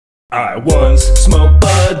I once smoked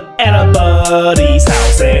bud at a buddy's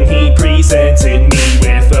house, and he presented me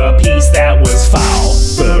with a piece that was foul.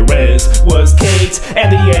 The res was caked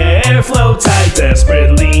and the airflow tight,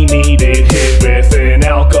 desperately needed hit with an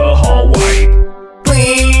alcohol wipe.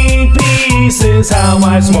 Cleanpiece is how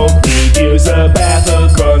I smoke weed. Use a bath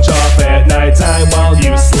of Grunge-Off at nighttime while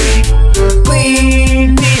you sleep.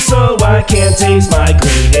 Cleanpiece so I can taste my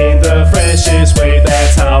green in the freshest way.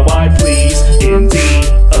 That's how I please. Indeed,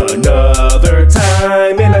 another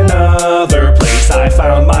time in another place, I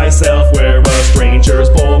found myself where a stranger's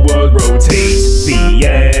bowl would rotate. The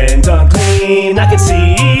end unclean, I can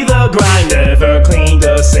see the grime, never cleaned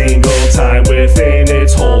a single time within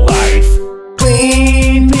its whole life.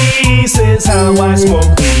 Cleanpiece is how I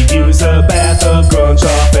smoke weed. Use a bath of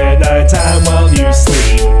Grunge-Off at nighttime while you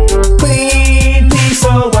sleep. Cleanpiece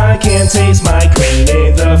so I can taste my green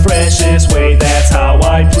in the freshest way. That's how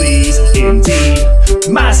I please. Indeed,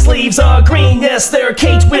 my sleeves are green, yes, they're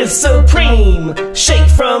caked with supreme. Shake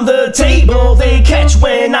from the table, they catch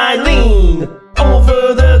when I lean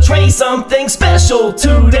over the tray. Something special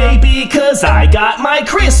today, because I got my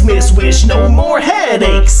Christmas wish, no more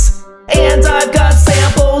headaches. And I've got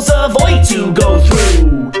samples of oil to go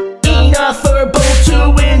through, enough for both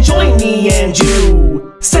to enjoy, me and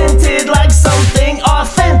you. Scented like something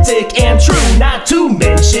authentic and true, not to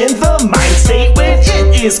mention the mind state when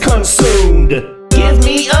it is consumed. Give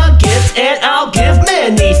me a gift and I'll give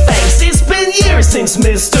many thanks. It's been years since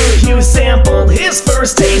Mr. Hughes sampled his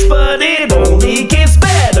first taste, but it only gets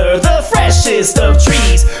better. The freshest of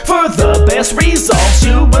trees. For the best results,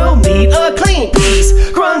 you will need a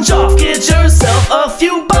Cleanpiece. Grunge-Off, get yourself a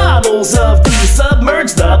few bottles of these.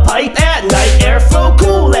 Submerge the pipe at night, airflow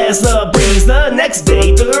cool as the breeze. The next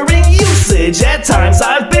day during usage, at times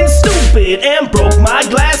I've been stupid and broke my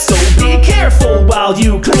glass, so be careful while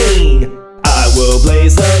you clean. I will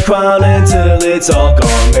blaze the crown until it's all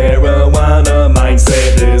gone. Marijuana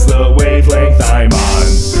mindset is the wavelength I'm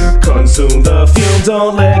on. Consume the fume,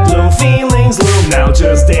 don't let gloom feelings loom. Now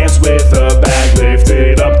just dance with a bag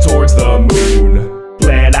lifted up towards the moon.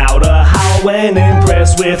 Let out a howl when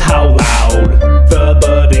impressed with how loud the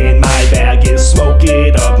bud in my bag is. Smoke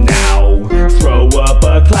it up now, throw up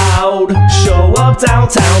a cloud. Show up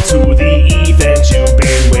downtown to the event you've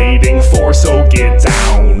been waiting for, so get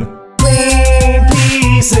down.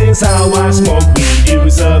 Cleanpiece is how I smoke weed.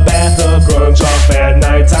 Use a bath of Grunge-Off at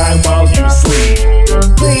nighttime while you sleep.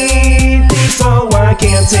 Cleanpiece so I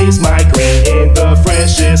can taste my green in the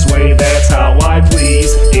freshest way. That's how I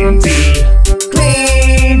please. Indeed,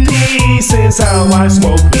 Cleanpiece is how I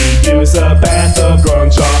smoke weed. Use a bath of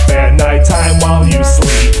Grunge-Off at nighttime while you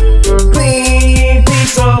sleep.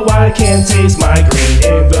 Cleanpiece so I can taste my green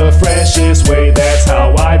in the freshest way. That's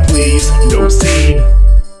how I please. No seed.